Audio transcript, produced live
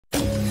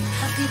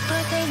Happy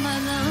birthday, my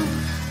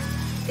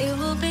love. It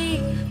will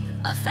be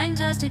a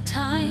fantastic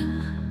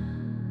time.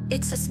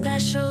 It's a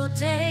special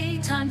day,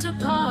 time to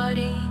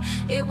party.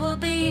 It will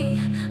be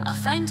a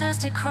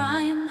fantastic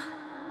crime.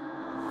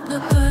 The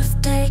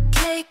birthday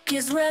cake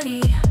is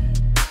ready.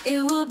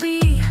 It will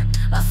be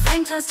a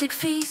fantastic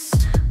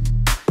feast.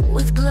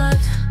 With blood,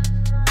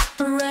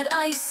 red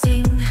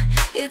icing.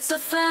 It's a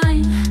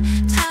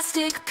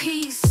fantastic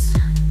piece.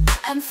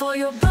 And for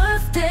your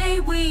birthday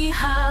we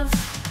have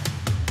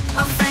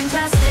a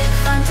fantastic,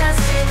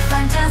 fantastic,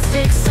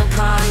 fantastic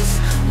surprise.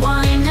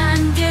 Wine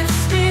and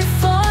gifts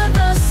before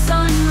the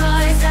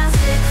sunrise.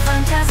 Fantastic,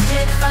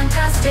 fantastic,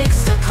 fantastic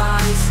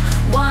surprise.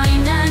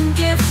 Wine and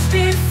gifts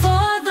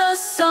before the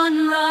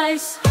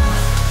sunrise.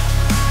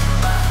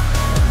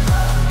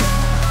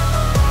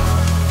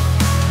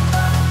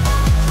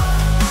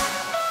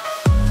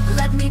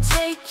 Let me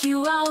take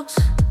you out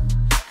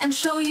and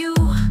show you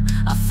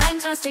a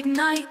fantastic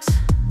night.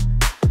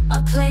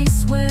 A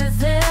place where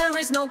there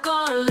is no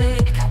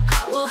garlic.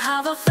 We'll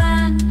have a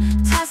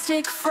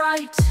fantastic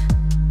fright.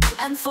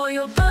 And for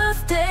your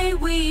birthday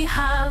we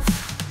have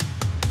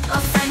a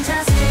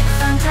fantastic,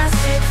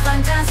 fantastic,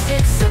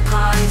 fantastic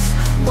surprise.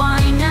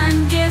 Wine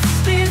and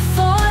gifts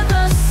before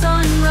the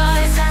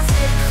sunrise.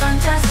 Fantastic,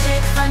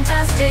 fantastic,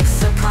 fantastic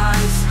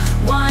surprise.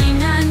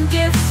 Wine and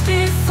gifts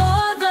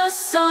before the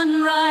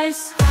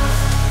sunrise.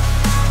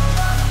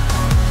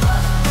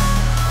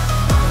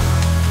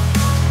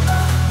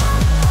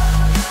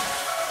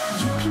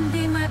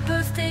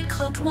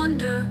 Cloaked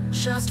wonder,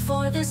 just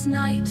for this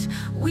night.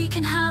 We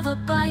can have a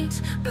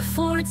bite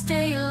before it's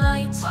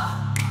daylight.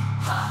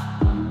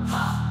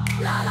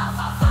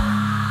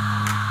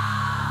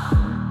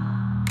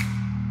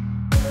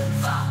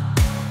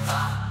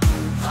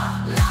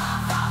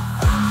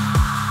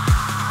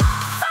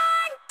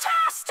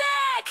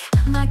 Fantastic!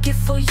 My gift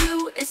for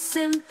you is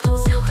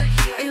simple.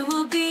 It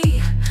will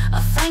be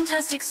a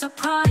fantastic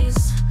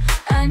surprise.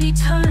 An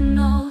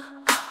eternal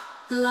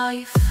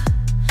life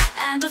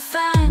and a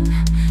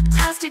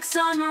fantastic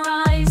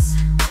sunrise.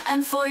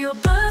 And for your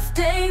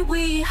birthday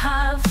we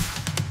have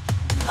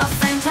a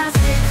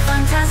fantastic,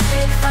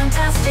 fantastic,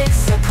 fantastic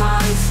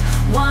surprise.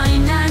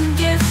 Wine and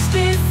gifts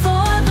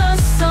before the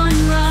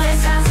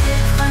sunrise.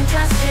 Fantastic,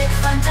 fantastic,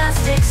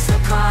 fantastic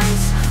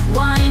surprise.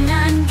 Wine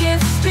and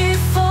gifts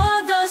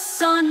before the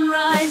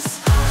sunrise.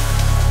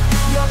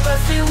 Your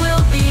birthday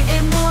will be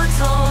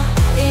immortal.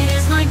 It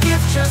is my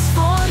gift just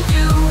for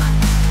you.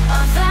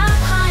 A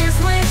vampire's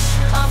wish,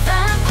 a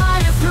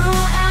vampire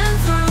through and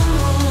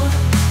through.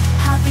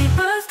 Happy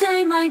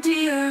birthday, my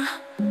dear.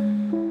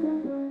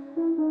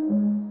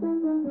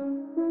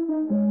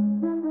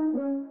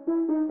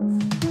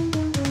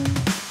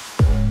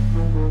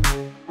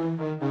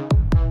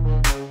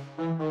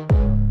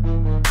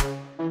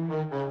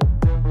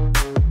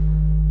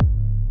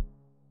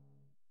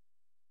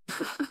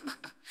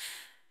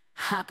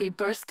 Happy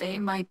birthday,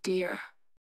 my dear.